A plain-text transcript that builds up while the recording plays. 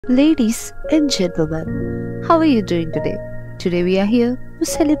Ladies and gentlemen, how are you doing today? Today we are here to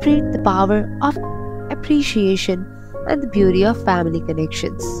celebrate the power of appreciation and the beauty of family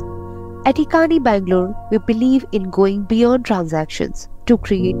connections. At Ikani Bangalore, we believe in going beyond transactions to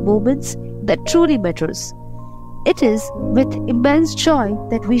create moments that truly matters. It is with immense joy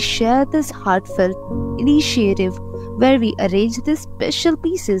that we share this heartfelt initiative where we arrange these special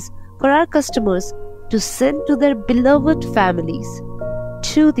pieces for our customers to send to their beloved families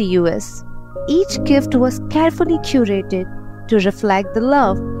to the US. Each gift was carefully curated to reflect the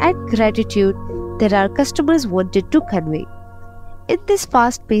love and gratitude that our customers wanted to convey. In this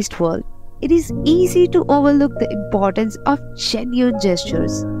fast paced world, it is easy to overlook the importance of genuine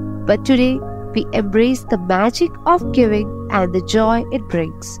gestures, but today we embrace the magic of giving and the joy it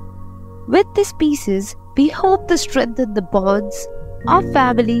brings. With these pieces, we hope to strengthen the bonds of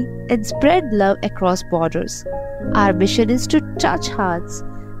family and spread love across borders. Our mission is to touch hearts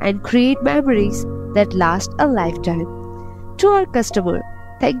and create memories that last a lifetime. To our customer,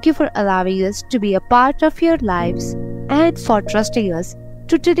 thank you for allowing us to be a part of your lives and for trusting us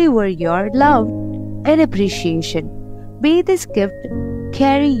to deliver your love and appreciation. May this gift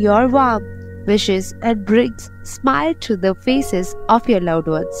carry your warm wishes and brings smile to the faces of your loved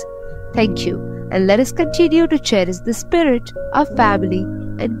ones. Thank you, and let us continue to cherish the spirit of family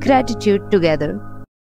and gratitude together.